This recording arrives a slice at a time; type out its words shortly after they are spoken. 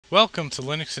Welcome to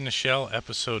Linux in the Shell,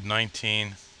 episode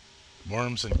 19,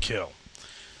 Worms and Kill.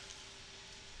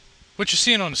 What you're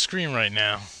seeing on the screen right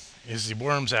now is the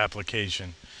Worms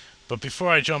application. But before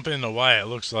I jump into why it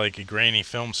looks like a grainy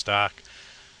film stock,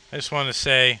 I just want to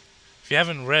say, if you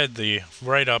haven't read the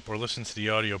write-up or listened to the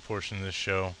audio portion of this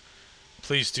show,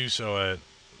 please do so at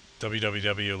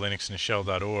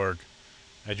www.linuxintheshell.org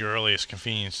at your earliest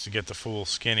convenience to get the full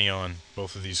skinny on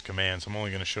both of these commands. I'm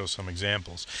only going to show some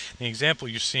examples. The example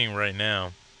you're seeing right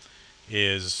now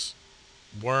is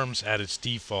Worms at its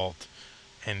default,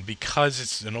 and because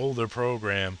it's an older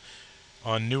program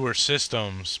on newer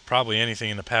systems, probably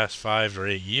anything in the past 5 or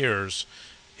 8 years,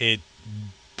 it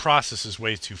processes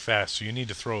way too fast, so you need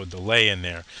to throw a delay in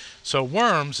there. So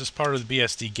Worms is part of the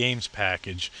BSD Games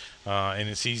package, and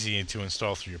it's easy to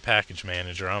install through your package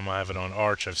manager. I have it on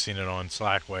Arch. I've seen it on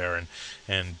Slackware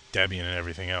and Debian and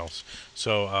everything else.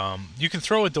 So you can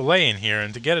throw a delay in here,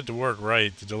 and to get it to work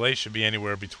right, the delay should be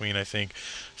anywhere between, I think,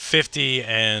 50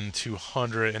 and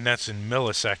 200, and that's in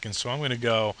milliseconds. So I'm going to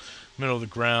go middle of the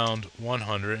ground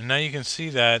 100, and now you can see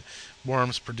that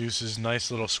Worms produces nice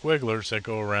little squigglers that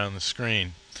go around the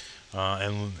screen.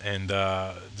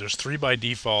 There's 3 by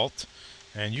default,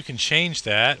 and you can change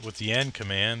that with the N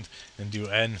command and do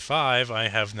N5. I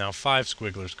have now 5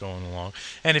 squigglers going along.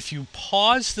 And if you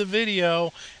pause the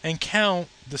video and count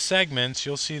the segments,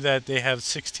 you'll see that they have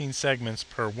 16 segments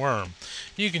per worm.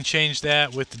 You can change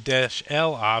that with the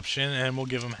 -L option, and we'll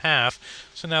give them half,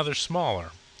 so now they're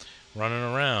smaller, running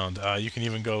around. You can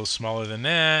even go smaller than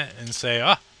that and say,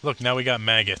 look, now we got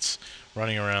maggots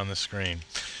running around the screen.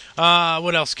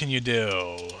 What else can you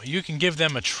do? You can give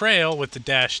them a trail with the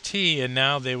 -T, and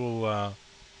now they will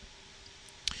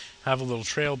have a little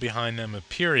trail behind them of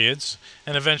periods,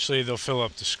 and eventually they'll fill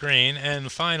up the screen.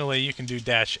 And finally, you can do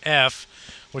 -F,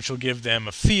 which will give them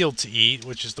a field to eat,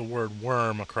 which is the word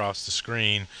worm across the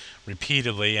screen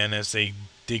repeatedly, and as they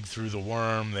dig through the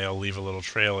worm, they'll leave a little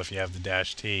trail if you have the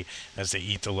 -T as they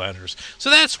eat the letters. So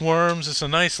that's Worms. It's a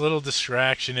nice little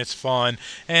distraction. It's fun,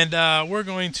 and we're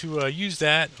going to use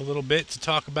that a little bit to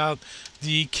talk about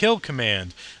the kill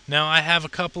command. Now I have a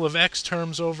couple of X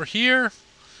terms over here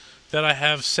that I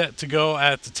have set to go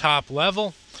at the top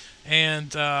level,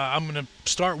 and I'm going to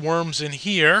start Worms in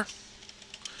here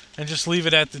and just leave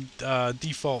it at the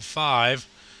default 5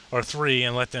 or 3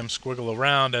 and let them squiggle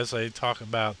around as I talk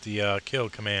about the kill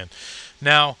command.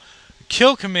 Now,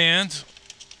 kill command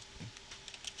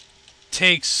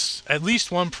takes at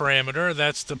least one parameter.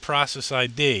 That's the process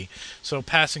ID. So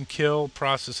passing kill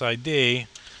process ID,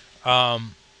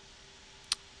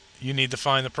 you need to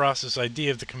find the process ID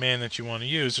of the command that you want to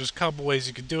use. There's a couple ways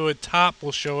you could do it. Top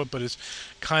will show it, but it's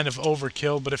kind of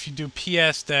overkill. But if you do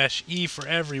PS-E for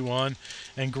everyone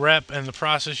and grep and the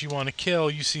process you want to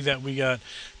kill, you see that we got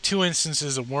 2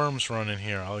 instances of Worms running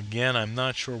here. Again, I'm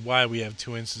not sure why we have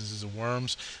 2 instances of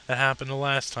Worms. That happened the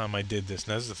last time I did this.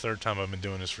 Now, this is the 3rd time I've been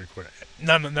doing this recording.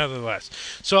 Nonetheless.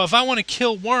 So if I want to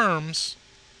kill Worms,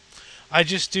 I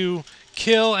just do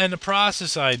kill and the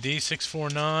process ID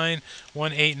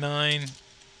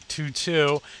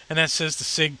 649-18922, and that says the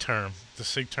sig term. The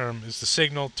sig term is the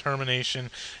signal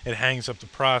termination. It hangs up the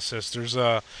process. There's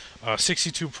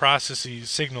 62 processes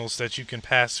signals that you can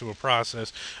pass to a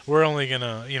process. We're only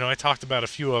gonna, I talked about a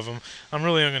few of them. I'm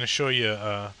really only gonna show you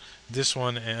this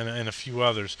one and a few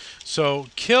others. So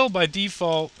kill by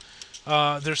default.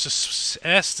 There's a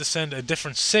S to send a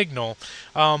different signal.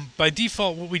 By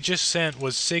default, what we just sent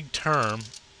was sig term,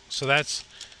 so that's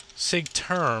sig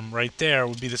term right there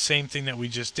would be the same thing that we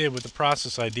just did with the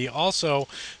process ID. Also,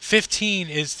 15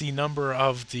 is the number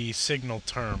of the signal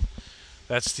term.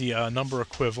 That's the number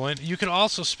equivalent. You can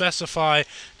also specify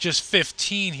just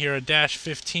 15 here, a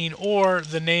 -15, or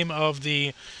the name of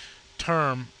the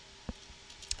term,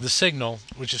 the signal,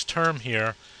 which is term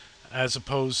here, as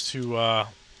opposed to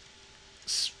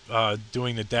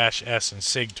doing the -S and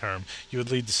sig term. You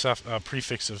would leave the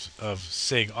prefix of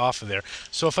sig off of there.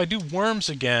 So if I do Worms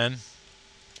again,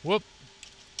 whoop,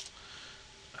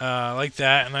 like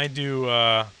that, and I do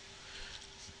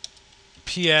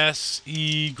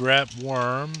PS-E grep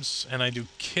Worms, and I do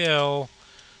kill,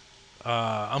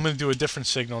 I'm going to do a different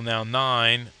signal now,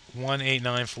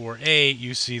 9-18948,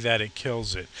 you see that it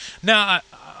kills it. Now,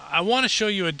 I want to show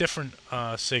you a different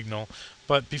signal.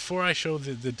 But before I show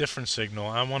the different signal,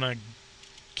 I want to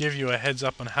give you a heads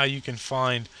up on how you can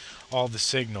find all the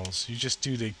signals. You just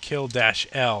do the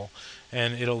kill-L,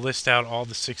 and it'll list out all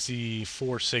the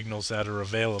 64 signals that are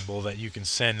available that you can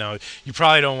send. Now, you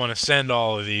probably don't want to send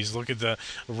all of these. Look at the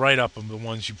write-up of the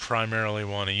ones you primarily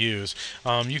want to use.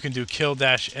 You can do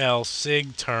kill-L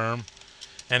sig term,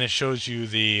 and it shows you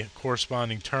the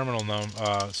corresponding terminal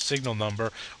signal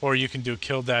number, or you can do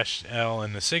kill-L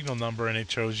and the signal number, and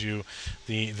it shows you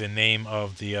the name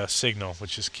of the signal,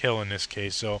 which is kill in this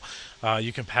case. So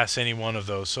you can pass any one of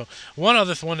those. So one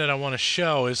other one that I want to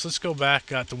show is, let's go back,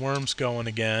 got the worms going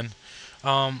again.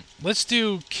 Let's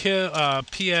do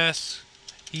PS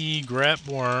grep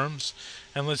worms,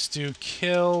 and let's do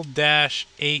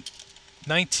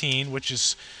kill-819, which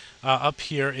is up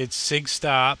here. It's sig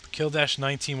stop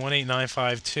kill-19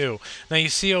 18952. Now you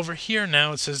see over here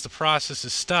now it says the process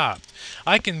is stopped.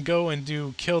 I can go and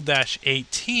do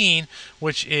kill-18,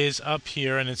 which is up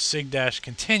here, and it's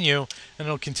sig-continue, and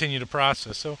it'll continue to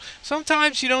process. So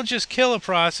sometimes you don't just kill a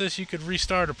process, you could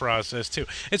restart a process too.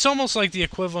 It's almost like the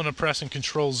equivalent of pressing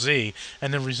Control-Z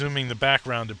and then resuming the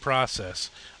backgrounded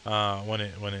process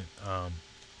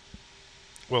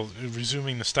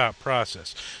resuming the stop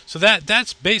process. So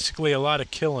that's basically a lot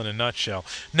of kill in a nutshell.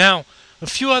 Now, a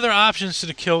few other options to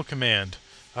the kill command.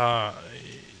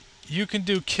 You can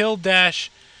do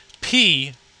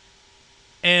kill-P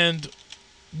and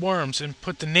worms and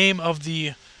put the name of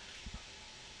the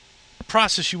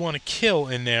process you want to kill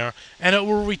in there, and it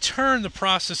will return the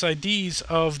process IDs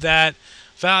of that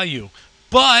value.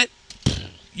 But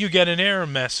you get an error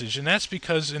message, and that's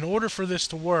because in order for this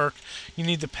to work, you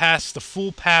need to pass the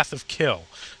full path of kill.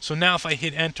 So now if I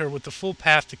hit enter with the full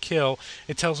path to kill,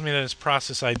 it tells me that it's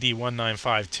process ID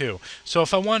 1952. So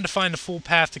if I wanted to find the full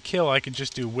path to kill, I could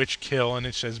just do which kill, and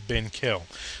it says bin kill.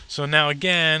 So now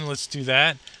again, let's do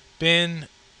that. Bin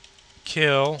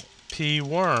kill P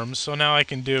worms. So now I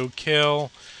can do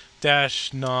kill-9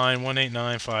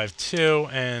 18952,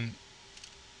 and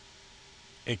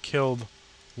it killed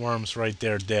worms right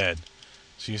there dead.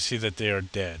 So you see that they are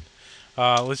dead.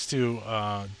 Let's do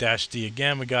 -D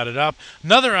again. We got it up.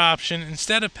 Another option,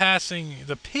 instead of passing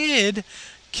the PID,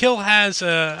 kill has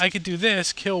I could do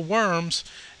this, kill worms,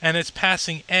 and it's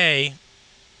passing A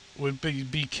would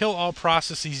be kill all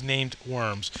processes named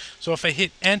worms. So if I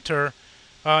hit enter,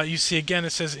 you see again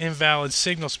it says invalid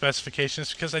signal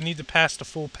specifications because I need to pass the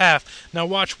full path. Now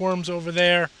watch worms over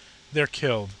there, they're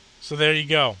killed. So there you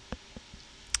go.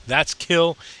 That's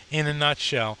kill in a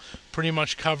nutshell. Pretty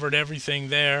much covered everything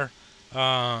there.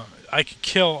 I could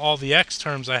kill all the X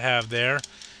terms I have there.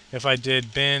 If I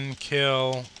did bin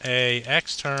kill a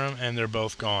X term, and they're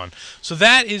both gone. So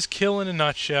that is kill in a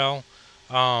nutshell.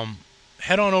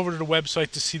 Head on over to the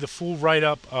website to see the full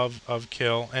write-up of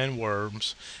kill and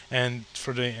worms, and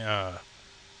for the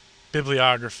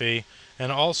bibliography.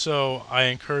 And also, I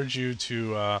encourage you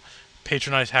to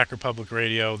patronize Hacker Public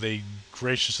Radio. They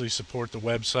graciously support the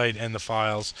website and the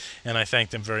files, and I thank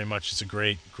them very much. It's a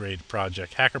great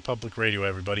project. Hacker Public Radio,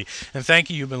 everybody. And thank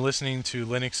you. You've been listening to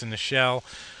Linux in the Shell,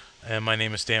 and my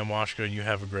name is Dan Washko, and you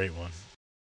have a great one.